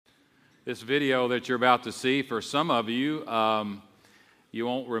This video that you're about to see, for some of you, you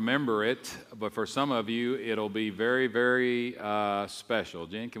won't remember it, but for some of you, it'll be very, very special.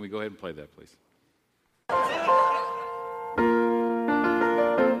 Jen, can we go ahead and play that, please?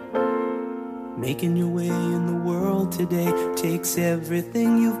 Making your way in the world today takes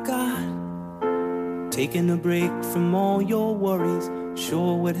everything you've got. Taking a break from all your worries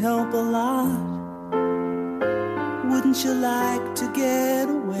sure would help a lot. Wouldn't you like to get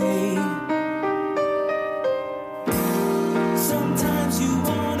away? Sometimes you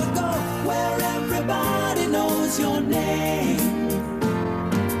wanna go where everybody knows your name,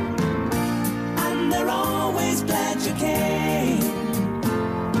 and they're always glad you came.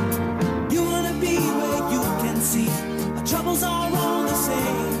 You wanna be where you can see our troubles are all the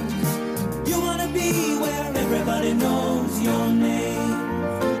same. You wanna be where everybody knows your name.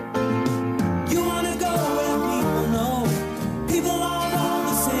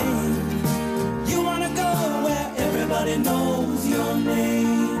 Knows your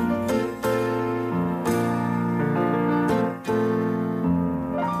name.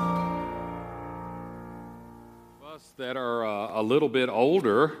 Us that are a little bit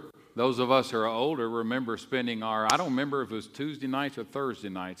older, those of us who are older remember spending I don't remember if it was Tuesday nights or Thursday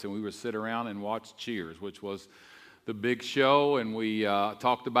nights, and we would sit around and watch Cheers, which was the big show, and we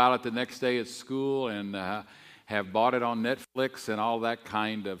talked about it the next day at school, and have bought it on Netflix and all that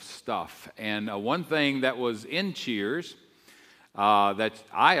kind of stuff. And one thing that was in Cheers that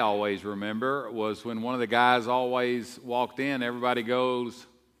I always remember was when one of the guys always walked in, everybody goes,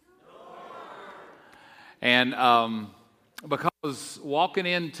 and because walking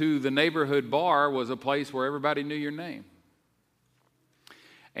into the neighborhood bar was a place where everybody knew your name.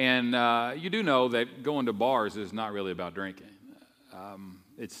 And you do know that going to bars is not really about drinking.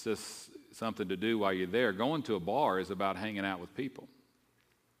 It's just something to do while you're there. Going to a bar is about hanging out with people.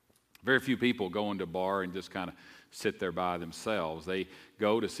 Very few people go into a bar and just kind of sit there by themselves. They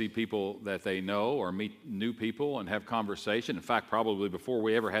go to see people that they know or meet new people and have conversation. In fact, probably before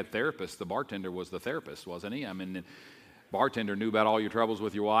we ever had therapists, the bartender was the therapist, wasn't he? I mean, the bartender knew about all your troubles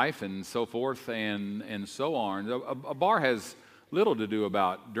with your wife and so forth and so on. A bar has little to do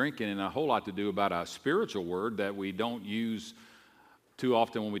about drinking and a whole lot to do about a spiritual word that we don't use too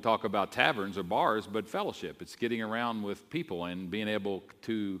often when we talk about taverns or bars, but fellowship. It's getting around with people and being able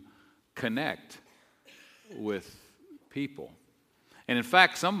to connect with people. And in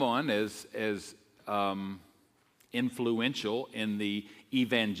fact, someone as influential in the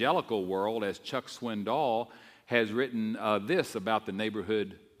evangelical world as Chuck Swindoll has written this about the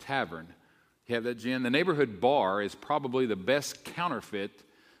neighborhood tavern. You have that, Jen? The neighborhood bar is probably the best counterfeit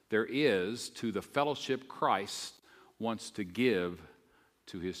there is to the fellowship Christ wants to give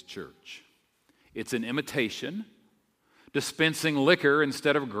to his church. It's an imitation, dispensing liquor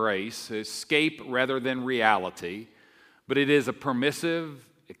instead of grace, escape rather than reality, but it is a permissive,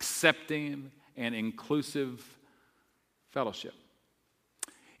 accepting, and inclusive fellowship.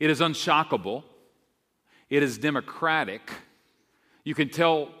 It is unshockable. It is democratic. You can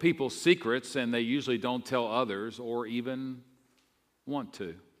tell people secrets, and they usually don't tell others or even want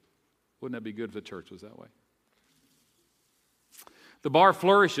to. Wouldn't that be good if the church was that way? The bar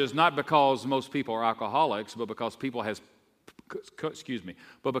flourishes not because most people are alcoholics, but because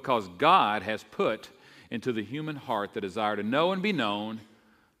because God has put into the human heart the desire to know and be known,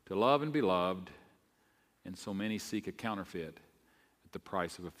 to love and be loved, and so many seek a counterfeit at the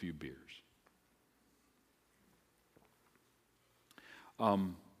price of a few beers.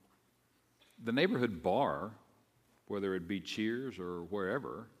 The neighborhood bar, whether it be Cheers or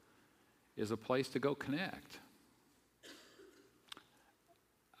wherever, is a place to go connect.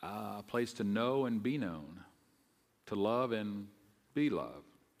 A place to know and be known, to love and be loved.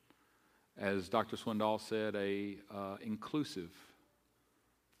 As Dr. Swindoll said, a inclusive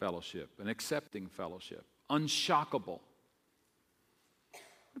fellowship, an accepting fellowship, unshockable.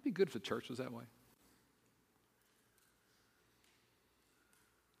 Would it be good if the church was that way?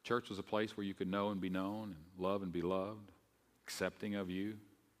 Church was a place where you could know and be known, and love and be loved, accepting of you.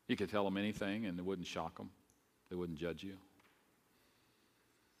 You could tell them anything and it wouldn't shock them. They wouldn't judge you.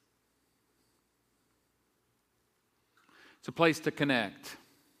 It's a place to connect.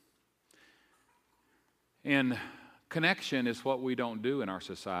 And connection is what we don't do in our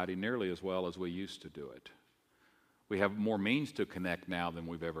society nearly as well as we used to do it. We have more means to connect now than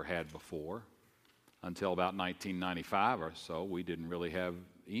we've ever had before. Until about 1995 or so, we didn't really have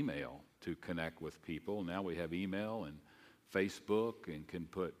email to connect with people. Now we have email and Facebook and can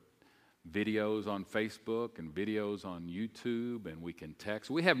put videos on Facebook and videos on YouTube, and we can text.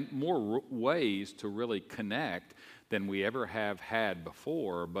 We have more ways to really connect than we ever have had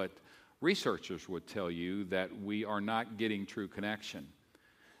before, but researchers would tell you that we are not getting true connection.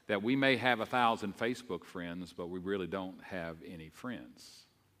 That we may have 1,000 Facebook friends, but we really don't have any friends.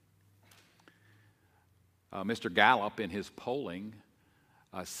 Mr. Gallup, in his polling,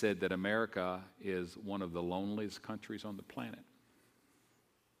 said that America is one of the loneliest countries on the planet.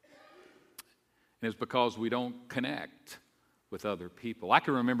 And it's because we don't connect with other people. I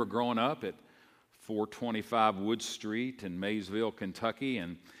can remember growing up at 425 Wood Street in Maysville, Kentucky,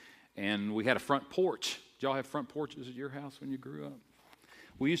 and we had a front porch. Did y'all have front porches at your house when you grew up?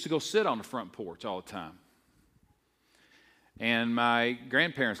 We used to go sit on the front porch all the time. And my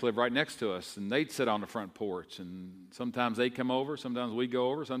grandparents lived right next to us, and they'd sit on the front porch. And sometimes they'd come over, sometimes we'd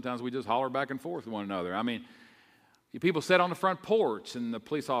go over, sometimes we just holler back and forth with one another. I mean, people sat on the front porch, and the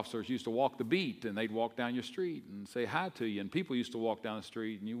police officers used to walk the beat, and they'd walk down your street and say hi to you. And people used to walk down the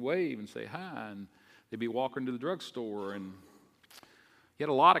street, and you wave and say hi, and they'd be walking to the drugstore. And you had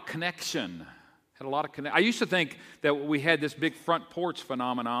a lot of connection. I used to think that we had this big front porch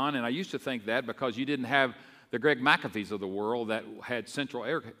phenomenon, and I used to think that because you didn't have the Greg McAfees of the world that had central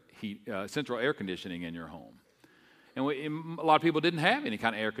air conditioning in your home. And a lot of people didn't have any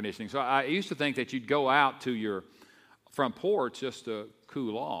kind of air conditioning. So I used to think that you'd go out to your front porch just to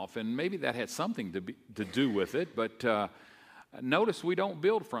cool off, and maybe that had something to do with it. But notice we don't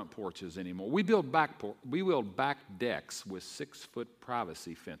build front porches anymore. We build back decks with 6-foot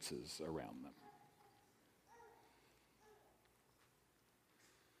privacy fences around them.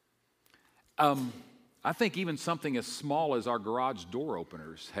 I think even something as small as our garage door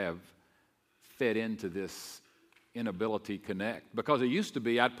openers have fed into this inability to connect. Because it used to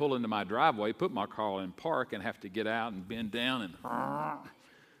be I'd pull into my driveway, put my car in park, and have to get out and bend down and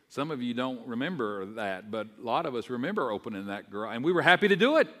some of you don't remember that, but a lot of us remember opening that garage. And we were happy to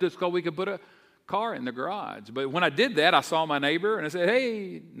do it just because we could put a car in the garage. But when I did that, I saw my neighbor, and I said,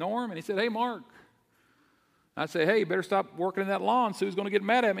 "Hey, Norm," and he said, "Hey, Mark." I'd say, "Hey, you better stop working in that lawn. Sue's going to get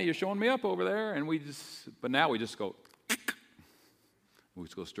mad at me. You're showing me up over there." And but now we just go, we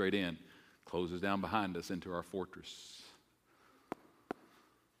just go straight in. Closes down behind us into our fortress.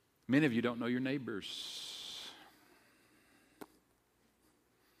 Many of you don't know your neighbors.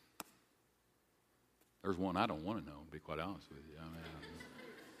 There's one I don't want to know, to be quite honest with you.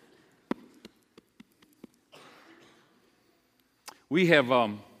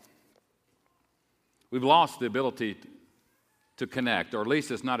 We've lost the ability to connect, or at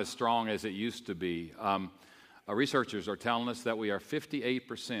least it's not as strong as it used to be. Researchers are telling us that we are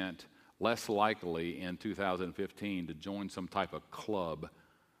 58% less likely in 2015 to join some type of club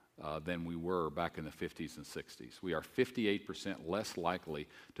than we were back in the 50s and 60s. We are 58% less likely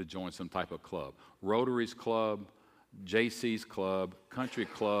to join some type of club. Rotary's Club, JC's Club, Country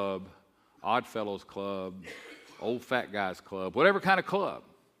Club, Oddfellows Club, Old Fat Guys Club, whatever kind of club.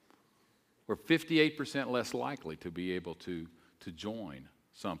 We're 58% less likely to be able to join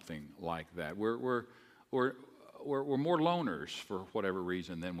something like that. We're more loners for whatever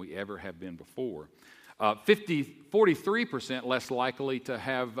reason than we ever have been before. 43% less likely to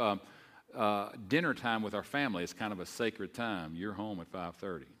have dinner time with our family. It's kind of a sacred time. You're home at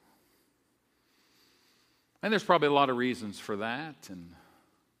 5:30. And there's probably a lot of reasons for that.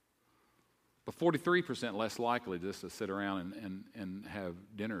 But 43% less likely just to sit around and have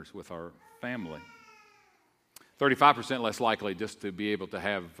dinners with our family. 35% less likely just to be able to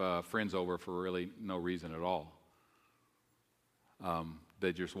have friends over for really no reason at all.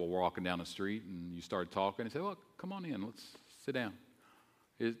 They just were walking down the street and you started talking and say, "Well, come on in, let's sit down."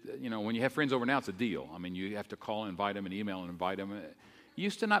 When you have friends over now, it's a deal. I mean, you have to call and invite them and email and invite them. It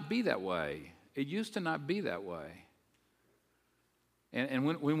used to not be that way. And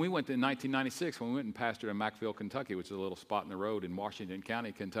when we went to 1996, when we went and pastored in Mackville, Kentucky, which is a little spot in the road in Washington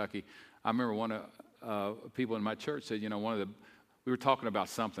County, Kentucky, I remember one of people in my church said, we were talking about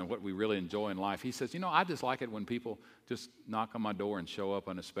something, what we really enjoy in life. He says, "I just like it when people just knock on my door and show up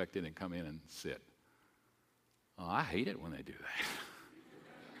unexpected and come in and sit." Oh, I hate it when they do that.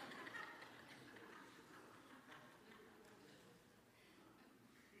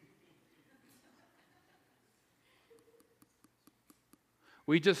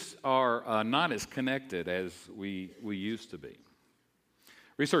 We just are not as connected as we used to be.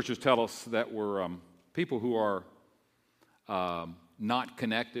 Researchers tell us that we're people who are not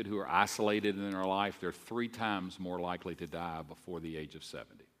connected, who are isolated in their life, they're 3 times more likely to die before the age of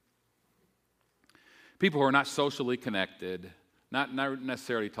 70. People who are not socially connected, not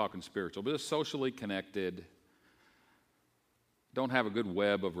necessarily talking spiritual, but just socially connected, don't have a good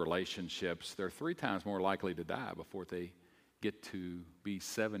web of relationships, they're 3 times more likely to die before they get to be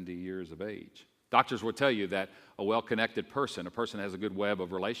 70 years of age. Doctors will tell you that a well-connected person, a person that has a good web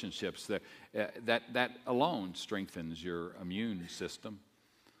of relationships, that alone strengthens your immune system.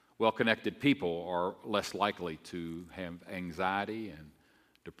 Well-connected people are less likely to have anxiety and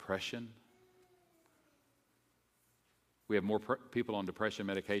depression. We have more people on depression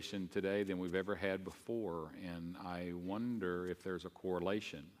medication today than we've ever had before, and I wonder if there's a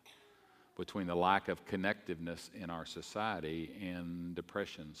correlation between the lack of connectiveness in our society and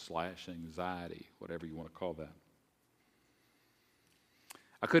depression/anxiety, whatever you want to call that.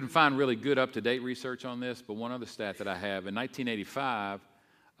 I couldn't find really good up-to-date research on this, but one other stat that I have, in 1985,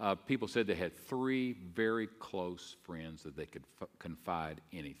 people said they had 3 very close friends that they could confide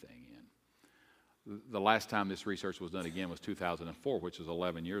anything in. The last time this research was done again was 2004, which was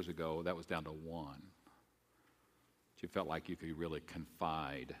 11 years ago. That was down to 1. But you felt like you could really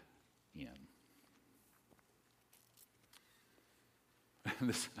confide in.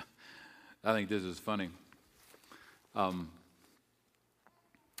 I think this is funny.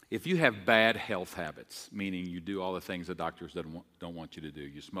 If you have bad health habits, meaning you do all the things the doctors don't want you to do,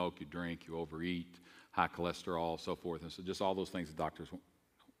 you smoke, you drink, you overeat, high cholesterol, so forth, and so just all those things the doctors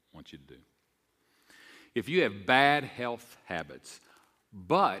want you to do. If you have bad health habits,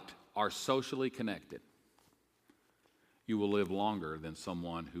 but are socially connected, you will live longer than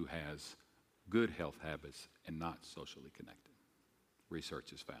someone who has good health habits and not socially connected. Research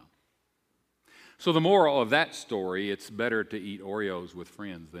has found. So the moral of that story, it's better to eat Oreos with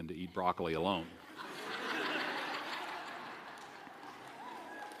friends than to eat broccoli alone.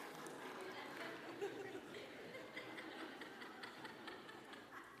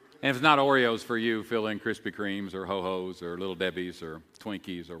 And if it's not Oreos for you, fill in Krispy Kremes or Ho-Hos or Little Debbie's or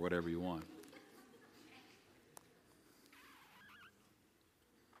Twinkies or whatever you want.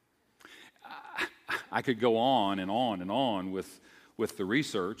 I could go on and on and on with the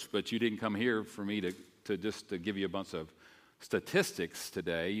research, but you didn't come here for me to give you a bunch of statistics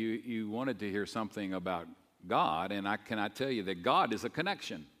today. You wanted to hear something about God, and I cannot tell you that God is a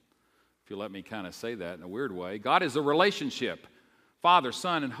connection. If you let me kind of say that in a weird way. God is a relationship. Father,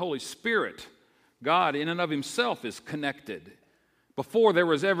 Son, and Holy Spirit. God in and of himself is connected. Before there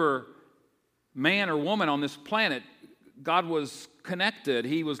was ever man or woman on this planet, God was connected.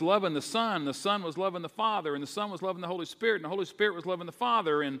 He was loving the Son was loving the Father, and the Son was loving the Holy Spirit, and the Holy Spirit was loving the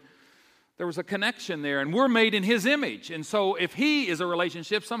Father, and there was a connection there, and we're made in his image. And so if he is a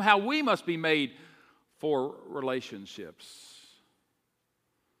relationship, somehow we must be made for relationships.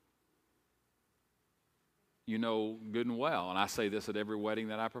 You know good and well, and I say this at every wedding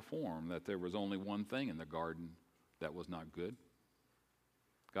that I perform, that there was only one thing in the garden that was not good.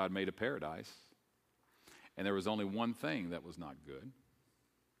 God made a paradise, and there was only one thing that was not good.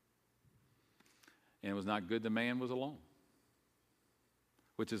 And it was not good the man was alone,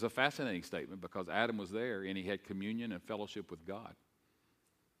 which is a fascinating statement because Adam was there and he had communion and fellowship with God.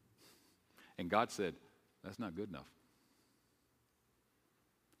 And God said, that's not good enough.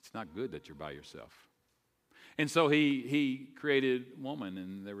 It's not good that you're by yourself. And so he created woman,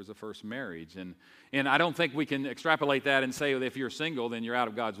 and there was a first marriage. And I don't think we can extrapolate that and say, well, if you're single, then you're out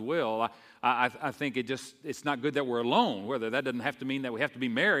of God's will. I think it's not good that we're alone. Whether that doesn't have to mean that we have to be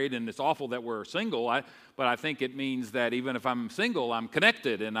married, and it's awful that we're single. But I think it means that even if I'm single, I'm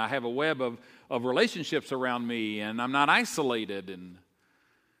connected, and I have a web of relationships around me, and I'm not isolated. And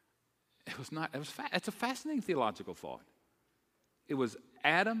it's a fascinating theological thought. It was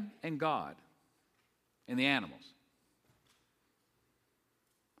Adam and God. And the animals.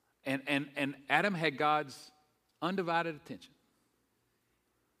 And Adam had God's undivided attention.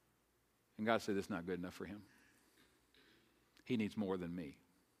 And God said, that's not good enough for him. He needs more than me.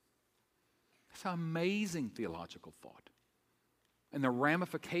 That's an amazing theological thought. And the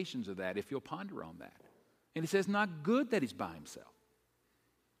ramifications of that, if you'll ponder on that. And he says, not good that he's by himself.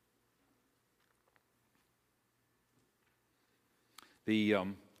 The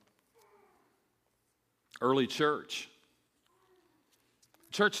early church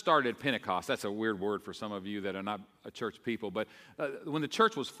started at Pentecost. That's a weird word for some of you that are not a church people, but when the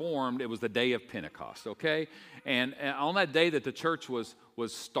church was formed, it was the day of Pentecost, okay? And on that day that the church was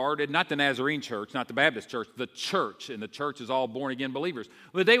started, not the Nazarene church, not the Baptist church, the church, and the church is all born-again believers.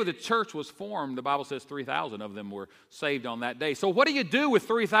 The day when the church was formed, the Bible says 3,000 of them were saved on that day. So what do you do with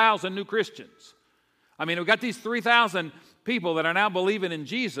 3,000 new Christians? I mean, we've got these 3,000 people that are now believing in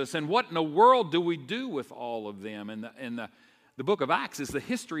Jesus, and what in the world do we do with all of them? And the book of Acts is the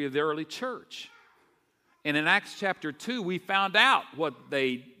history of the early church. And in Acts chapter 2, we found out what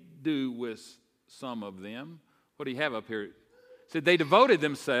they do with some of them. What do you have up here? It said they devoted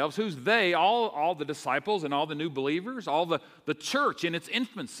themselves. Who's they? All the disciples and all the new believers, all the church in its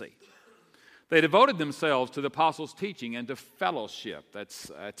infancy. They devoted themselves to the apostles' teaching and to fellowship.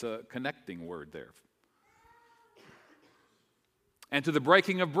 That's a connecting word there. And to the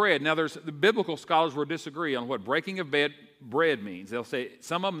breaking of bread. Now, the biblical scholars will disagree on what breaking of bread means. They'll say,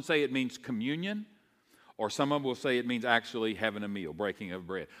 some of them say it means communion, or some of them will say it means actually having a meal, breaking of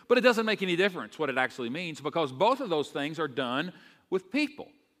bread. But it doesn't make any difference what it actually means, because both of those things are done with people.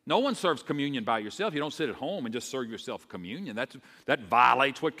 No one serves communion by yourself. You don't sit at home and just serve yourself communion. That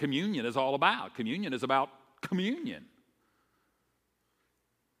violates what communion is all about. Communion is about communion.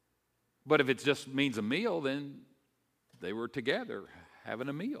 But if it just means a meal, then they were together having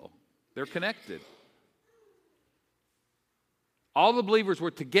a meal. They're connected. All the believers were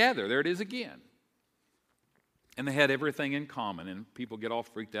together. There it is again. And they had everything in common. And people get all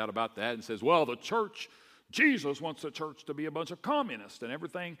freaked out about that and says, well, the church, Jesus wants the church to be a bunch of communists and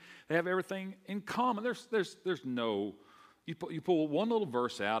everything. They have everything in common. There's no, you pull one little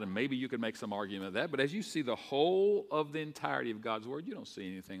verse out and maybe you could make some argument of that. But as you see the whole of the entirety of God's word, you don't see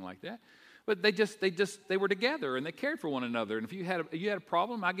anything like that. But they were together and they cared for one another. And if you had a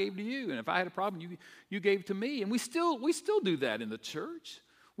problem, I gave to you. And if I had a problem, you gave to me. And we still do that in the church.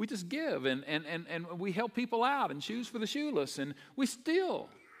 We just give and we help people out and shoes for the shoeless. And we still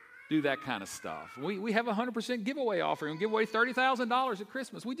do that kind of stuff. We have a 100% giveaway offering. We give away $30,000 at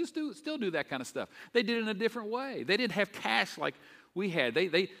Christmas. We just still do that kind of stuff. They did it in a different way. They didn't have cash like we had.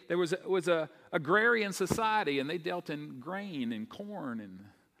 There was a agrarian society, and they dealt in grain and corn, and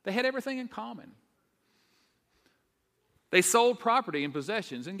they had everything in common. They sold property and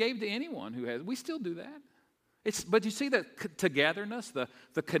possessions and gave to anyone who had. We still do that. But you see the togetherness, the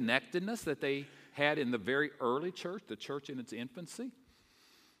connectedness that they had in the very early church, the church in its infancy.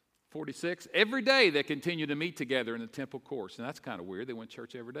 46, every day they continued to meet together in the temple courts. And that's kind of weird. They went to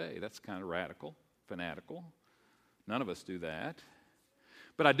church every day. That's kind of radical, fanatical. None of us do that.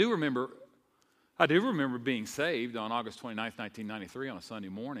 But I do remember being saved on August 29th, 1993 on a Sunday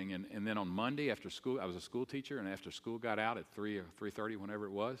morning. And then on Monday after school, I was a school teacher, and after school got out at 3 or 3:30, whenever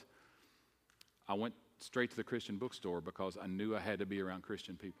it was, I went straight to the Christian bookstore because I knew I had to be around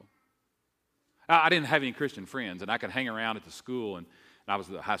Christian people. I didn't have any Christian friends, and I could hang around at the school, and I was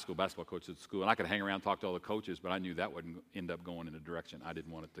the high school basketball coach at the school, and I could hang around and talk to all the coaches, but I knew that wouldn't end up going in a direction I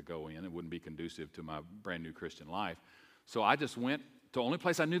didn't want it to go in. It wouldn't be conducive to my brand new Christian life. So I just went to the only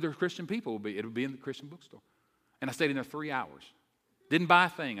place I knew there were Christian people would be. It would be in the Christian bookstore. And I stayed in there 3 hours. Didn't buy a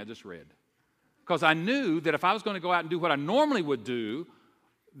thing, I just read. Because I knew that if I was going to go out and do what I normally would do,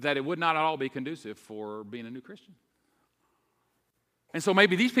 that it would not at all be conducive for being a new Christian. And so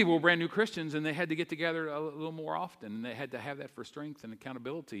maybe these people were brand new Christians and they had to get together a little more often, and they had to have that for strength and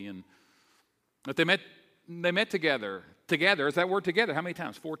accountability. But they met together. Together, is that word together? How many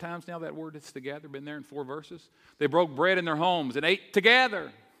times? 4 times now that word is together, been there in 4 verses. They broke bread in their homes and ate together,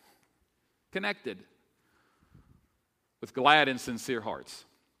 connected, with glad and sincere hearts,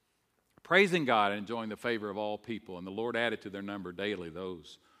 praising God and enjoying the favor of all people. And the Lord added to their number daily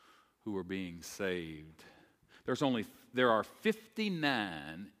those who were being saved. There are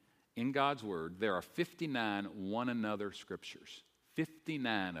 59 in God's Word. There are 59 one another scriptures.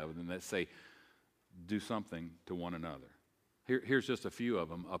 59 of them that say, do something to one another. Here's just a few of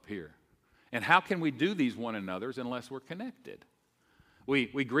them up here. And how can we do these one another's unless we're connected?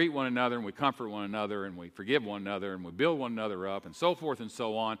 We greet one another and we comfort one another and we forgive one another and we build one another up and so forth and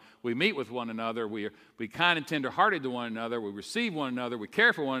so on. We meet with one another. We kind and tender-hearted to one another. We receive one another. We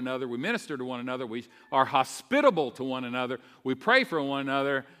care for one another. We minister to one another. We are hospitable to one another. We pray for one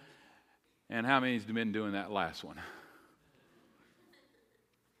another. And how many has been doing that last one?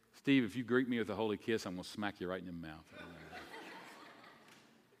 Steve, if you greet me with a holy kiss, I'm going to smack you right in the mouth.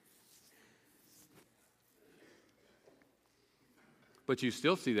 But you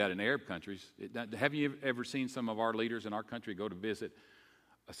still see that in Arab countries. Have you ever seen some of our leaders in our country go to visit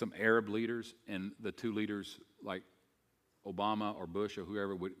some Arab leaders, and the 2 leaders like Obama or Bush or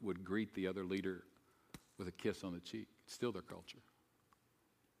whoever would greet the other leader with a kiss on the cheek? It's still their culture.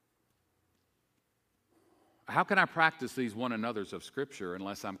 How can I practice these one another's of Scripture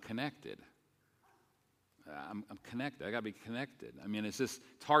unless I'm connected? I'm connected. I got to be connected. I mean, it's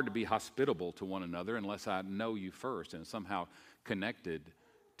hard to be hospitable to one another unless I know you first and somehow connected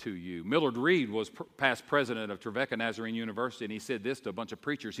to you. Millard Reed was past president of Trevecca Nazarene University, and he said this to a bunch of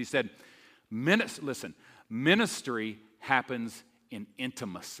preachers. He said, ministry happens in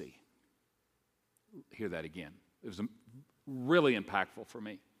intimacy. Hear that again. It was really impactful for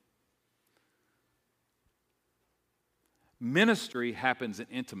me. Ministry happens in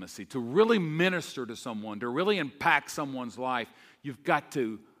intimacy. To really minister to someone, to really impact someone's life, you've got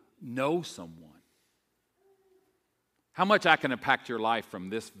to know someone. How much I can impact your life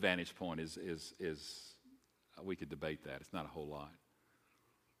from this vantage point is we could debate that. It's not a whole lot.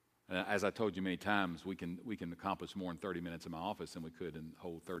 As I told you many times, we can accomplish more in 30 minutes in my office than we could in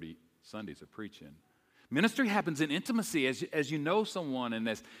whole 30 Sundays of preaching. Ministry happens in intimacy as you know someone and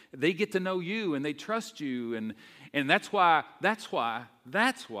as they get to know you and they trust you. And that's why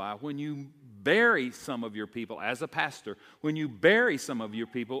when you bury some of your people as a pastor, when you bury some of your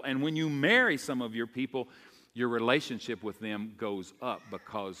people and when you marry some of your people, your relationship with them goes up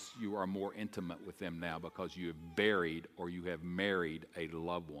because you are more intimate with them now because you have buried or you have married a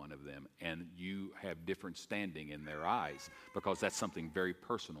loved one of them and you have different standing in their eyes because that's something very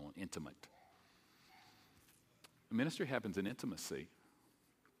personal and intimate. Ministry happens in intimacy.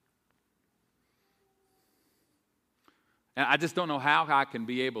 And I just don't know how I can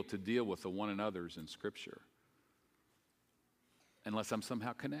be able to deal with the one another's in Scripture unless I'm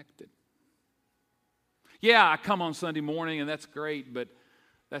somehow connected. Yeah, I come on Sunday morning and that's great, but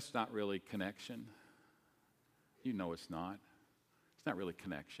that's not really connection. You know it's not. It's not really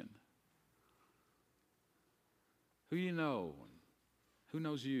connection. Who you know? Who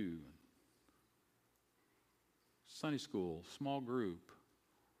knows you? Sunday school, small group.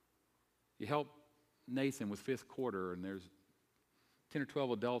 You help Nathan with fifth quarter and there's 10 or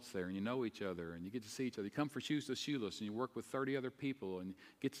 12 adults there and you know each other and you get to see each other. You come for Shoes to Shoeless and you work with 30 other people and you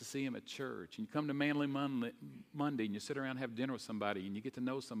get to see them at church. And you come to Manly Monday and you sit around and have dinner with somebody and you get to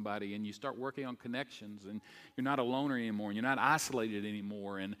know somebody and you start working on connections and you're not a loner anymore and you're not isolated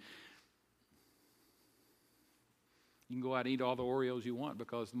anymore. And you can go out and eat all the Oreos you want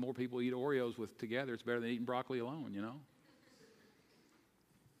because the more people eat Oreos together, it's better than eating broccoli alone, you know.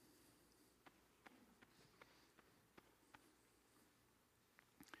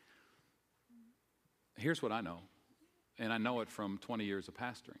 Here's what I know, and I know it from 20 years of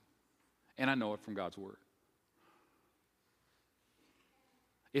pastoring, and I know it from God's Word.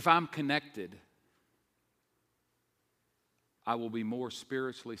 If I'm connected, I will be more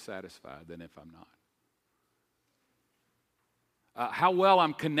spiritually satisfied than if I'm not. How well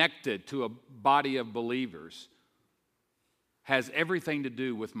I'm connected to a body of believers has everything to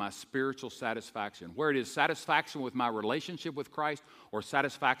do with my spiritual satisfaction. Where it is satisfaction with my relationship with Christ or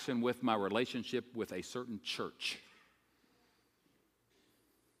satisfaction with my relationship with a certain church.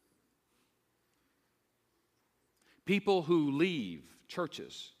 People who leave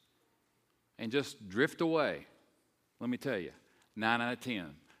churches and just drift away, let me tell you, 9 out of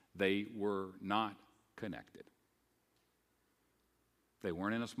 10, they were not connected. They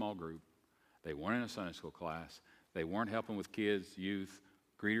weren't in a small group. They weren't in a Sunday school class. They weren't helping with kids, youth,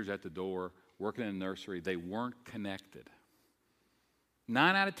 greeters at the door, working in a nursery. They weren't connected.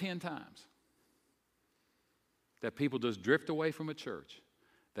 9 out of 10 times that people just drift away from a church,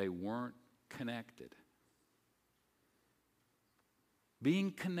 they weren't connected.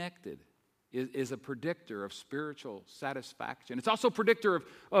 Being connected is a predictor of spiritual satisfaction. It's also a predictor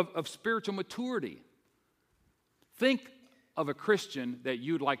of spiritual maturity. Think of a Christian that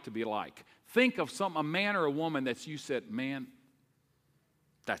you'd like to be like. Think of a man or a woman that you said, man,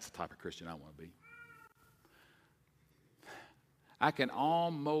 that's the type of Christian I want to be. I can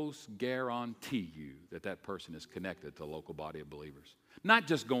almost guarantee you that person is connected to a local body of believers. Not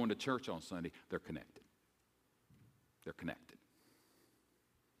just going to church on Sunday, they're connected. They're connected.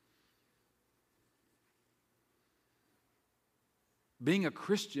 Being a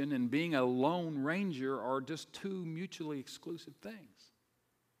Christian and being a lone ranger are just two mutually exclusive things.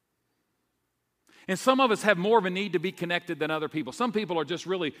 And some of us have more of a need to be connected than other people. Some people are just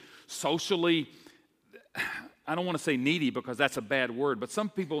really socially, I don't want to say needy because that's a bad word, but some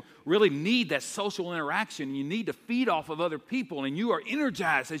people really need that social interaction. You need to feed off of other people, and you are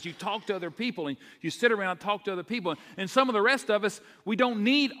energized as you talk to other people, and you sit around and talk to other people. And some of the rest of us, we don't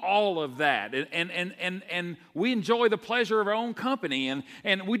need all of that. And we enjoy the pleasure of our own company,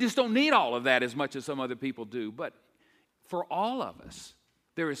 and we just don't need all of that as much as some other people do. But for all of us,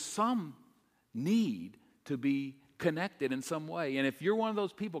 there is some need to be connected in some way. And if you're one of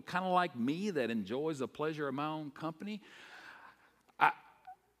those people kind of like me that enjoys the pleasure of my own company,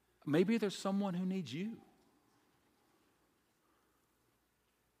 maybe there's someone who needs you.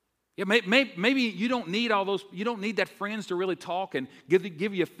 Yeah, maybe you don't need all those, you don't need that friends to really talk and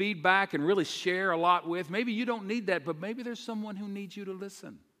give you feedback and really share a lot with. Maybe you don't need that, but maybe there's someone who needs you to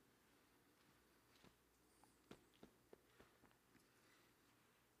listen.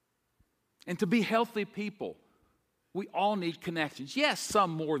 And to be healthy people, we all need connections. Yes,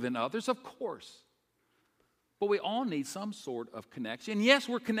 some more than others, of course. But we all need some sort of connection. Yes,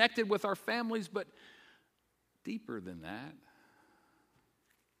 we're connected with our families, but deeper than that.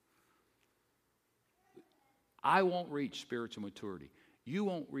 I won't reach spiritual maturity. You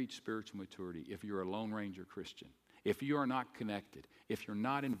won't reach spiritual maturity if you're a Lone Ranger Christian, if you are not connected, if you're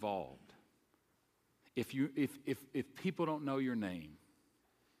not involved, if people don't know your name,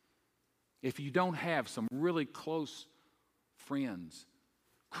 if you don't have some really close friends,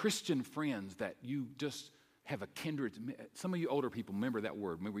 Christian friends that you just have a kindred. Some of you older people remember that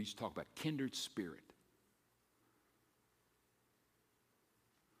word. Remember we used to talk about kindred spirit.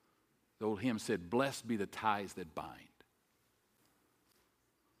 The old hymn said, "Blessed be the ties that bind."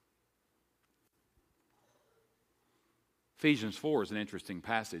 Ephesians 4 is an interesting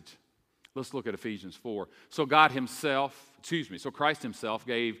passage. Let's look at Ephesians 4. So Christ himself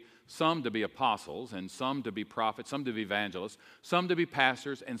gave some to be apostles, and some to be prophets, some to be evangelists, some to be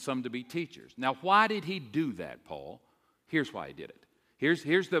pastors, and some to be teachers. Now, why did he do that, Paul? Here's why he did it.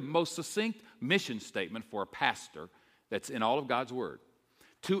 Here's the most succinct mission statement for a pastor that's in all of God's Word.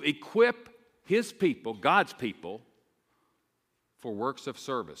 To equip his people, God's people, for works of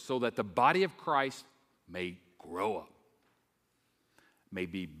service, so that the body of Christ may grow up, may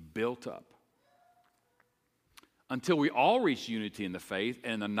be built up, until we all reach unity in the faith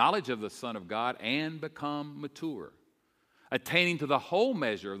and the knowledge of the Son of God and become mature, attaining to the whole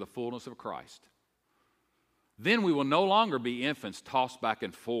measure of the fullness of Christ. Then we will no longer be infants tossed back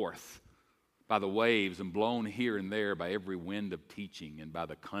and forth by the waves and blown here and there by every wind of teaching and by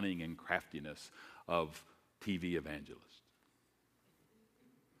the cunning and craftiness of TV evangelists.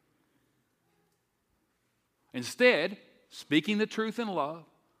 Instead, speaking the truth in love,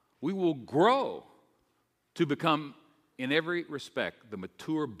 we will grow to become, in every respect, the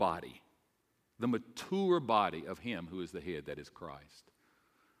mature body of Him who is the head, that is Christ.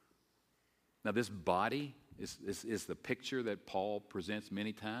 Now, this body is the picture that Paul presents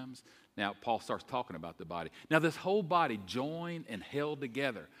many times. Now, Paul starts talking about the body. Now, this whole body joined and held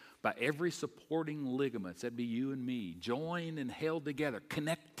together by every supporting ligament, that'd be you and me, joined and held together,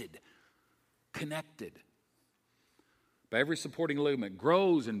 connected. By every supporting ligament,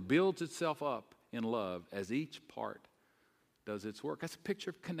 grows and builds itself up in love as each part does its work. That's a picture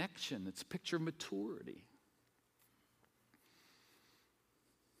of connection. It's a picture of maturity.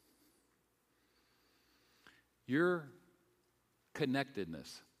 Your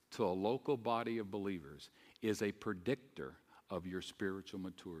connectedness to a local body of believers is a predictor of your spiritual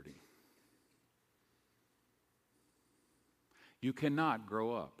maturity. You cannot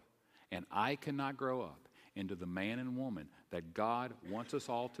grow up, and I cannot grow up into the man and woman that God wants us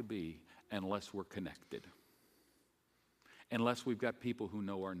all to be unless we're connected, unless we've got people who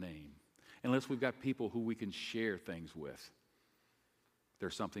know our name, unless we've got people who we can share things with.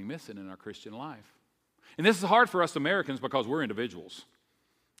 There's something missing in our Christian life. And this is hard for us Americans because we're individuals.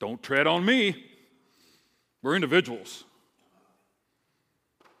 Don't tread on me. We're individuals.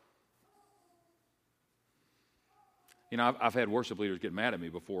 You know, I've had worship leaders get mad at me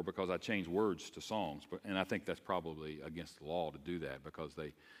before because I change words to songs, and I think that's probably against the law to do that because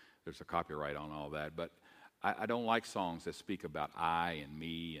there's a copyright on all that. But I don't like songs that speak about I and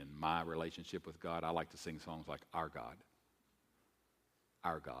me and my relationship with God. I like to sing songs like Our God.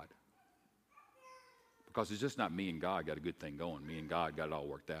 Our God. Because it's just not me and God got a good thing going. Me and God got it all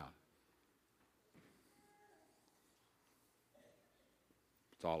worked out.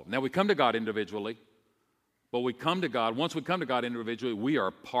 It's all. Now we come to God individually, but once we come to God individually, we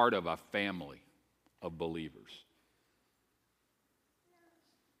are part of a family of believers.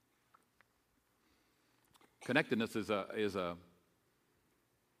 Connectedness is a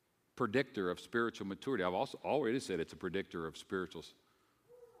predictor of spiritual maturity. I've also already said it's a predictor of spiritual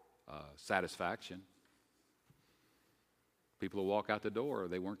satisfaction. People who walk out the door,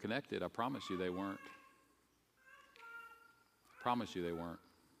 they weren't connected. I promise you they weren't. I promise you they weren't.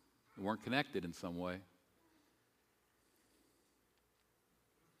 They weren't connected in some way.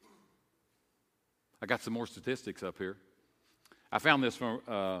 I got some more statistics up here. I found this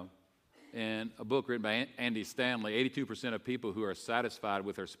from in a book written by Andy Stanley. 82% of people who are satisfied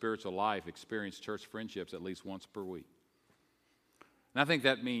with their spiritual life experience church friendships at least once per week. And I think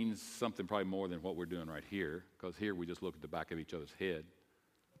that means something probably more than what we're doing right here, because here we just look at the back of each other's head.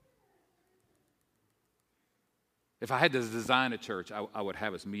 If I had to design a church, I would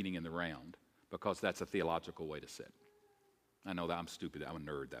have us meeting in the round, because that's a theological way to sit. I know that I'm stupid. I'm a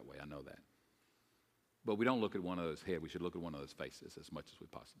nerd that way. I know that. But we don't look at one another's head. We should look at one another's faces as much as we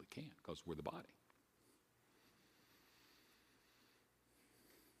possibly can, because we're the body.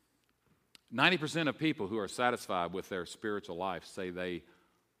 90% of people who are satisfied with their spiritual life say they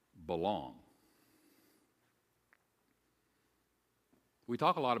belong. We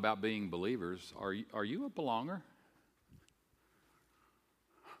talk a lot about being believers. Are you a belonger?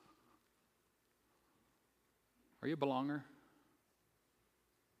 Are you a belonger?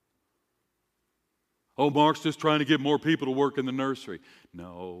 Oh, Mark's just trying to get more people to work in the nursery.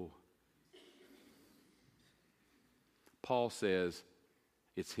 No. Paul says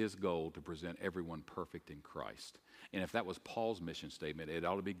it's his goal to present everyone perfect in Christ. And if that was Paul's mission statement, it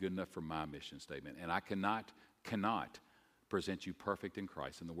ought to be good enough for my mission statement. And I cannot present you perfect in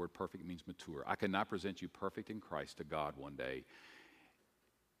Christ. And the word perfect means mature. I cannot present you perfect in Christ to God one day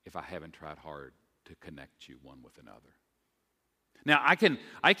if I haven't tried hard to connect you one with another. Now, I can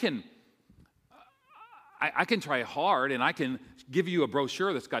try hard, and I can give you a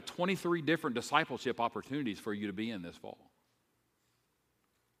brochure that's got 23 different discipleship opportunities for you to be in this fall.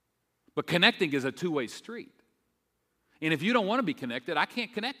 But connecting is a two-way street. And if you don't want to be connected, I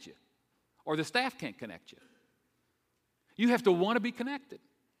can't connect you, or the staff can't connect you. You have to want to be connected.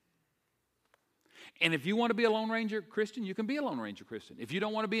 And if you want to be a Lone Ranger Christian, you can be a Lone Ranger Christian. If you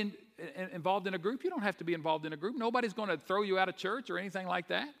don't want to be involved in a group, you don't have to be involved in a group. Nobody's going to throw you out of church or anything like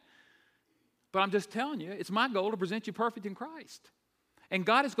that. But I'm just telling you, it's my goal to present you perfect in Christ. And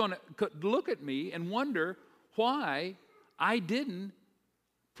God is going to look at me and wonder why I didn't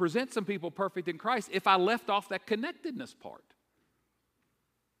present some people perfect in Christ if I left off that connectedness part.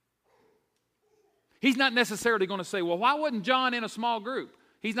 He's not necessarily going to say, well, why wasn't John in a small group?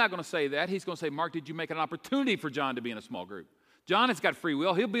 He's not going to say that. He's going to say, Mark, did you make an opportunity for John to be in a small group? John has got free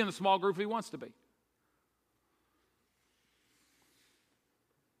will. He'll be in a small group if he wants to be.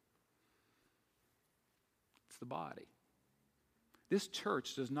 It's the body. This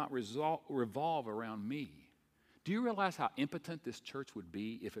church does not revolve around me. Do you realize how impotent this church would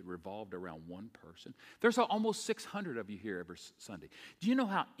be if it revolved around one person? There's almost 600 of you here every Sunday. Do you know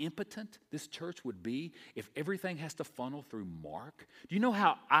how impotent this church would be if everything has to funnel through Mark? Do you know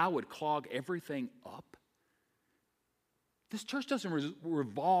how I would clog everything up? This church doesn't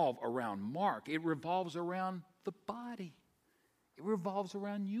revolve around Mark. It revolves around the body. It revolves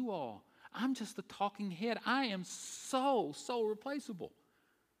around you all. I'm just the talking head. I am so replaceable.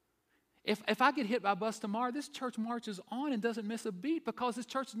 If I get hit by a bus tomorrow, this church marches on and doesn't miss a beat because this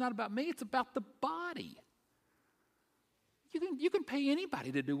church is not about me. It's about the body. You can pay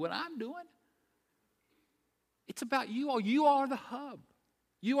anybody to do what I'm doing. It's about you all. You are the hub.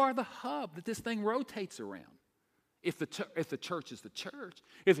 You are the hub that this thing rotates around. If the church is the church,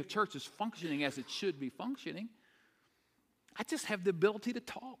 if the church is functioning as it should be functioning, I just have the ability to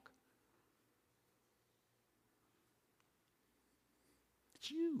talk.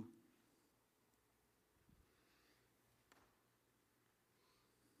 It's you.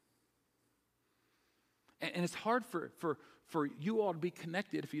 And it's hard for you all to be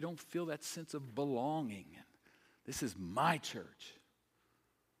connected if you don't feel that sense of belonging. This is my church.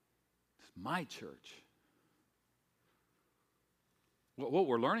 It's my church. What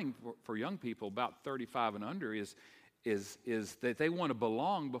we're learning for young people about 35 and under is that they want to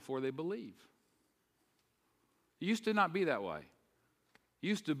belong before they believe. It used to not be that way. It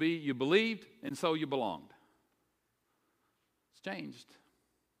used to be you believed and so you belonged. It's changed.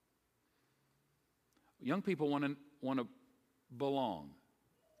 Young people want to belong.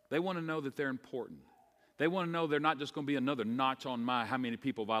 They want to know that they're important. They want to know they're not just going to be another notch on my how many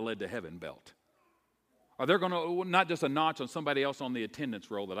people have I led to heaven belt. Or they're going to, not just a notch on somebody else on the attendance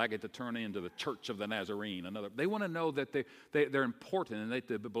roll that I get to turn into the Church of the Nazarene. They want to know that they're important and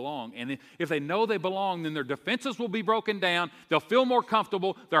they belong. And if they know they belong, then their defenses will be broken down. They'll feel more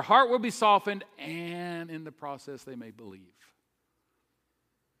comfortable. Their heart will be softened. And in the process, they may believe.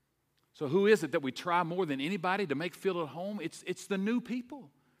 So who is it that we try more than anybody to make feel at home? It's the new people.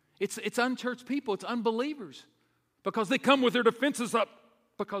 It's unchurched people. It's unbelievers. Because they come with their defenses up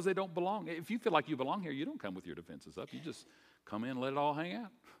because they don't belong. If you feel like you belong here, you don't come with your defenses up. You just come in and let it all hang out.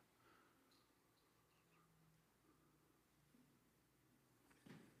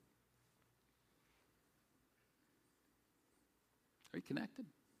 Are you connected?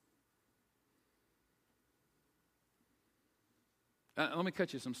 Let me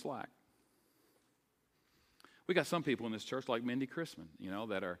cut you some slack. We got some people in this church like Mindy Chrisman,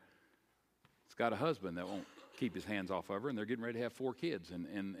 that it's got a husband that won't keep his hands off of her, and they're getting ready to have 4 kids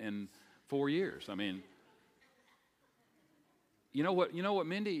in 4 years. I mean, you know what,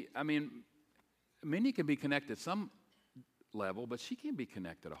 Mindy? I mean, Mindy can be connected some level, but she can't be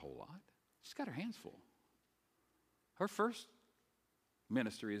connected a whole lot. She's got her hands full. Her first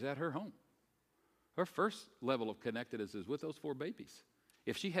ministry is at her home. Her first level of connectedness is with those 4 babies,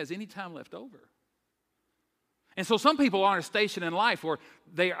 if she has any time left over. And so some people are in a station in life where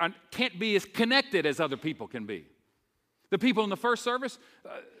they can't be as connected as other people can be. The people in the first service,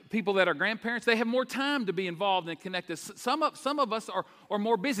 people that are grandparents, they have more time to be involved and connected. Some of us are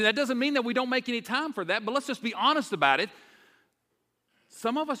more busy. That doesn't mean that we don't make any time for that, but let's just be honest about it.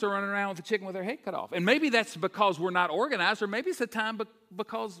 Some of us are running around with a chicken with their head cut off. And maybe that's because we're not organized, or maybe it's a time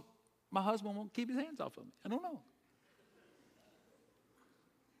because my husband won't keep his hands off of me. I don't know.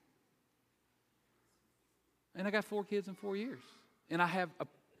 And I got 4 kids in 4 years. And I have a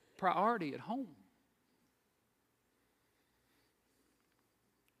priority at home.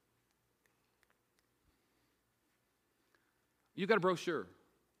 You got a brochure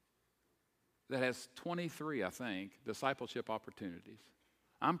that has 23, I think, discipleship opportunities.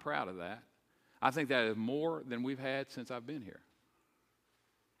 I'm proud of that. I think that is more than we've had since I've been here.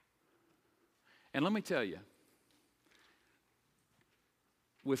 And let me tell you,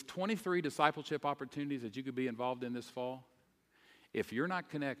 with 23 discipleship opportunities that you could be involved in this fall, if you're not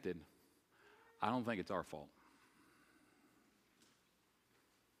connected, I don't think it's our fault.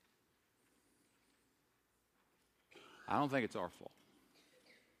 I don't think it's our fault.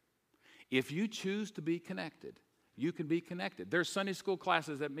 If you choose to be connected, you can be connected. There's Sunday school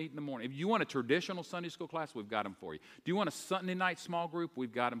classes that meet in the morning. If you want a traditional Sunday school class, we've got them for you. Do you want a Sunday night small group?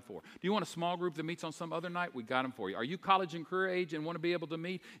 We've got them for you. Do you want a small group that meets on some other night? We've got them for you. Are you college and career age and want to be able to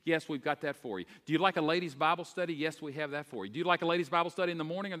meet? Yes, we've got that for you. Do you like a ladies' Bible study? Yes, we have that for you. Do you like a ladies' Bible study in the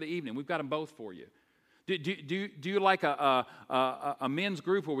morning or the evening? We've got them both for you. Do you like a men's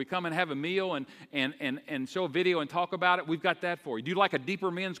group where we come and have a meal and show a video and talk about it? We've got that for you. Do you like a deeper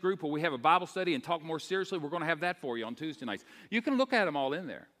men's group where we have a Bible study and talk more seriously? We're going to have that for you on Tuesday nights. You can look at them all in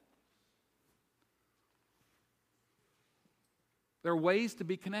there. There are ways to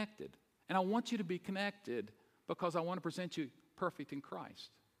be connected. And I want you to be connected because I want to present you perfect in Christ.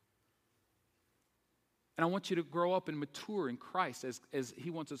 And I want you to grow up and mature in Christ as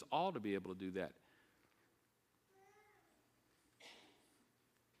He wants us all to be able to do that.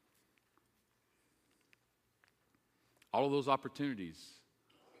 All of those opportunities,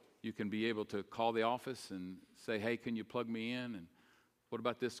 you can be able to call the office and say, hey, can you plug me in? And what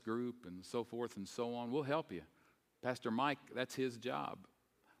about this group? And so forth and so on. We'll help you. Pastor Mike, that's his job.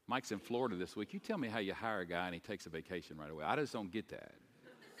 Mike's in Florida this week. You tell me how you hire a guy and he takes a vacation right away. I just don't get that.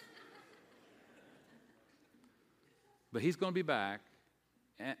 But he's going to be back,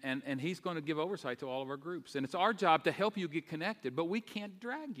 and he's going to give oversight to all of our groups. And it's our job to help you get connected, but we can't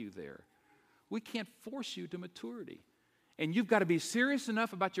drag you there. We can't force you to maturity. And you've got to be serious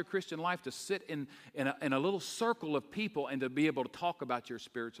enough about your Christian life to sit in a little circle of people and to be able to talk about your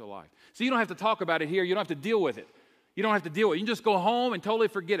spiritual life. So you don't have to talk about it here. You don't have to deal with it. You don't have to deal with it. You can just go home and totally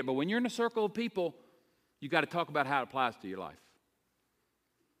forget it. But when you're in a circle of people, you've got to talk about how it applies to your life.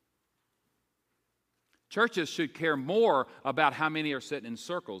 Churches should care more about how many are sitting in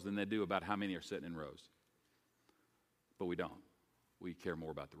circles than they do about how many are sitting in rows. But we don't. We care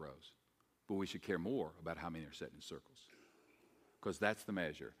more about the rows. But we should care more about how many are sitting in circles. Because that's the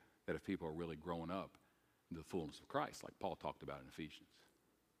measure that if people are really growing up into the fullness of Christ, like Paul talked about in Ephesians.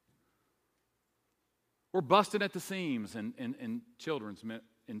 We're busting at the seams in children's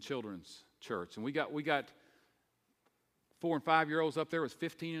church. And we got 4 and 5-year-olds up there with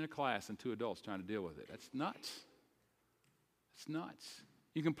 15 in a class and 2 adults trying to deal with it. That's nuts. It's nuts.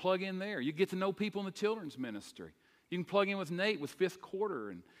 You can plug in there. You get to know people in the children's ministry. You can plug in with Nate with fifth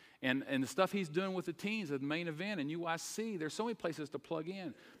quarter and the stuff he's doing with the teens at the main event in UIC. There's so many places to plug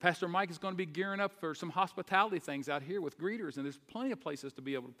in. Pastor Mike is going to be gearing up for some hospitality things out here with greeters, and there's plenty of places to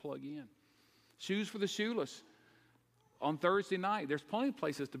be able to plug in. Shoes for the Shoeless on Thursday night. There's plenty of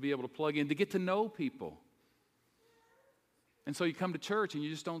places to be able to plug in to get to know people. And so you come to church and you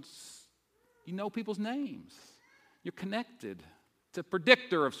just don't, you know people's names. You're connected. It's a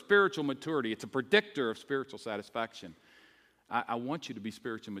predictor of spiritual maturity. It's a predictor of spiritual satisfaction. I want you to be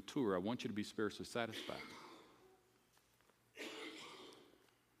spiritually mature. I want you to be spiritually satisfied.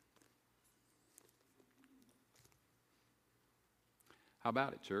 How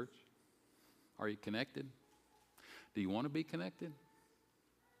about it, church? Are you connected? Do you want to be connected?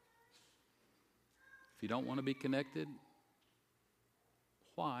 If you don't want to be connected,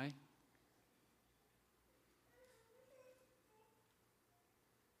 why?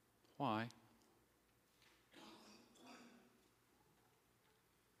 Why?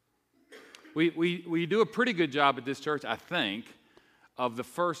 We do a pretty good job at this church, I think, of the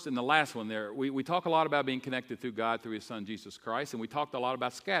first and the last one there. We talk a lot about being connected through God, through His Son, Jesus Christ, and we talked a lot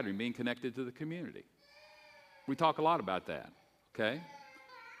about scattering, being connected to the community. We talk a lot about that, okay?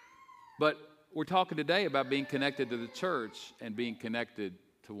 But we're talking today about being connected to the church and being connected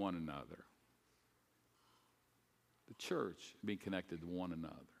to one another. The church being connected to one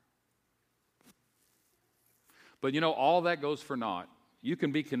another. But all that goes for naught. You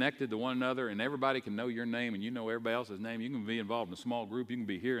can be connected to one another, and everybody can know your name, and you know everybody else's name. You can be involved in a small group. You can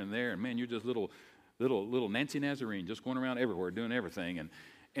be here and there, and man, you're just little Nancy Nazarene, just going around everywhere, doing everything.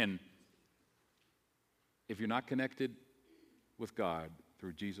 And if you're not connected with God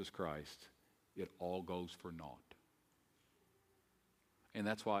through Jesus Christ, it all goes for naught. And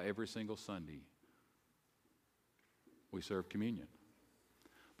that's why every single Sunday we serve communion.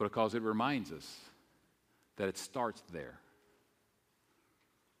 Because it reminds us that it starts there.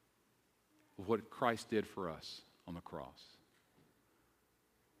 What Christ did for us on the cross.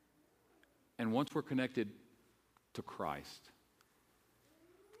 And once we're connected to Christ,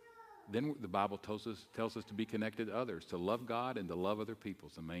 then the Bible tells us to be connected to others, to love God and to love other people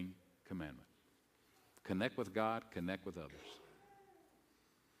is the main commandment. Connect with God, connect with others.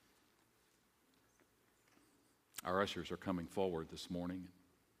 Our ushers are coming forward this morning.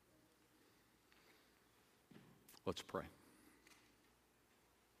 Let's pray.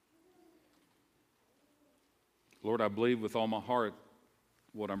 Lord, I believe with all my heart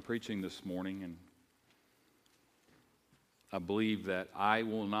what I'm preaching this morning, and I believe that I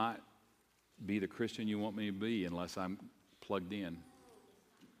will not be the Christian you want me to be unless I'm plugged in.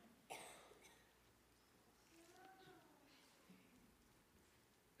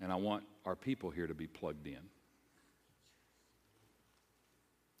 And I want our people here to be plugged in.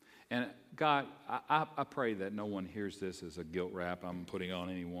 And God, I pray that no one hears this as a guilt rap I'm putting on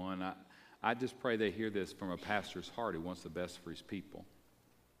anyone. I just pray they hear this from a pastor's heart who wants the best for his people.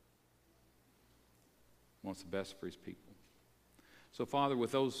 Wants the best for his people. So, Father,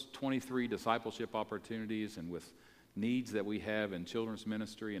 with those 23 discipleship opportunities and with needs that we have in children's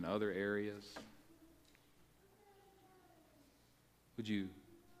ministry and other areas, would you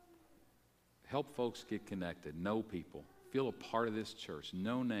help folks get connected, know people, feel a part of this church,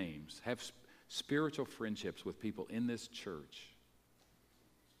 know names, have spiritual friendships with people in this church.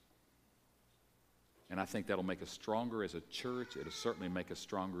 And I think that'll make us stronger as a church. It'll certainly make us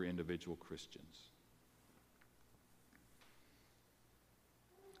stronger individual Christians.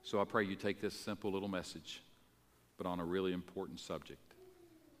 So I pray you take this simple little message, but on a really important subject,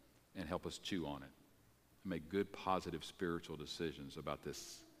 and help us chew on it and make good, positive spiritual decisions about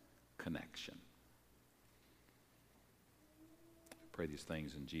this connection. I pray these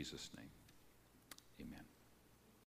things in Jesus' name.